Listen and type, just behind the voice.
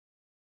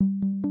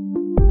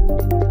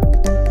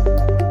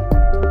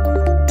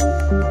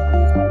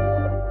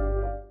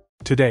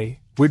Today,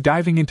 we're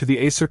diving into the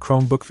Acer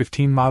Chromebook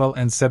 15 model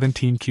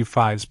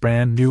N17Q5's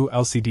brand new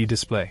LCD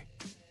display.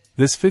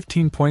 This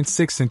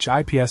 15.6-inch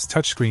IPS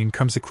touchscreen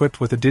comes equipped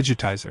with a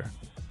digitizer,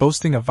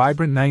 boasting a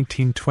vibrant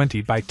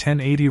 1920 by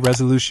 1080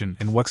 resolution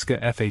in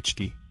Wuxia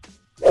FHD.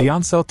 The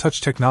on-cell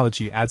touch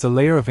technology adds a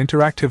layer of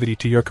interactivity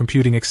to your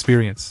computing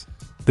experience.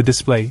 The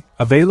display,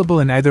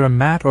 available in either a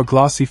matte or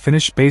glossy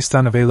finish based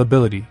on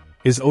availability,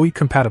 is OE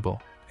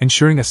compatible,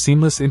 ensuring a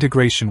seamless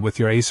integration with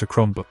your Acer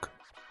Chromebook.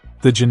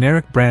 The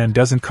generic brand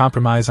doesn't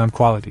compromise on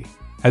quality,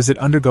 as it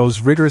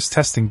undergoes rigorous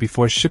testing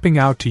before shipping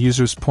out to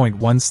users.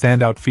 One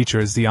standout feature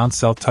is the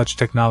on-cell touch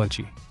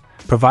technology,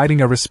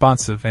 providing a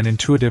responsive and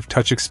intuitive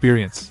touch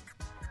experience.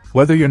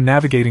 Whether you're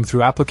navigating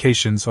through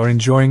applications or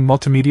enjoying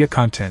multimedia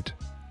content,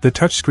 the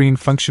touchscreen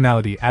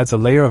functionality adds a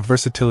layer of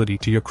versatility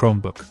to your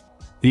Chromebook.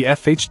 The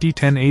FHD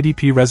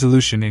 1080p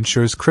resolution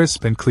ensures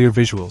crisp and clear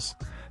visuals,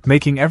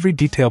 making every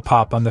detail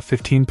pop on the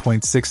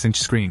 15.6-inch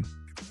screen.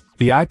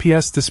 The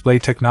IPS display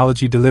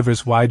technology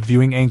delivers wide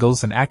viewing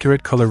angles and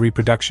accurate color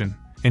reproduction,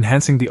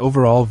 enhancing the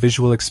overall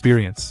visual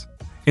experience.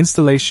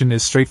 Installation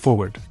is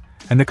straightforward,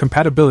 and the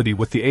compatibility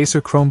with the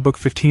Acer Chromebook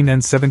 15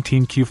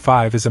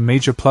 N17Q5 is a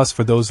major plus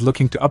for those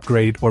looking to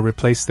upgrade or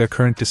replace their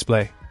current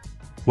display.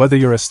 Whether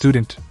you're a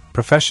student,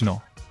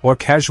 professional, or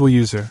casual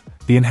user,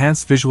 the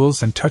enhanced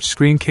visuals and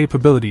touchscreen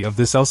capability of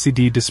this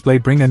LCD display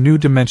bring a new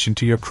dimension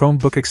to your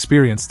Chromebook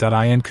experience.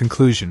 In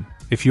conclusion,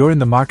 if you're in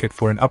the market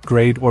for an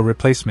upgrade or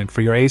replacement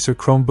for your Acer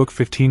Chromebook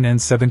 15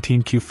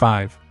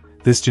 N17Q5,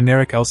 this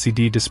generic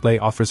LCD display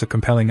offers a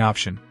compelling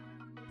option.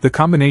 The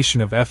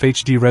combination of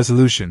FHD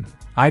resolution,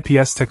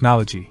 IPS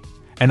technology,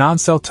 and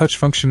on-cell touch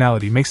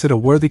functionality makes it a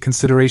worthy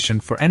consideration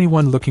for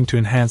anyone looking to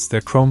enhance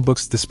their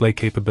Chromebook's display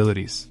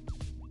capabilities.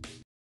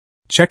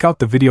 Check out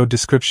the video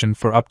description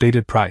for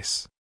updated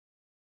price.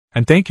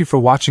 And thank you for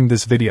watching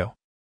this video.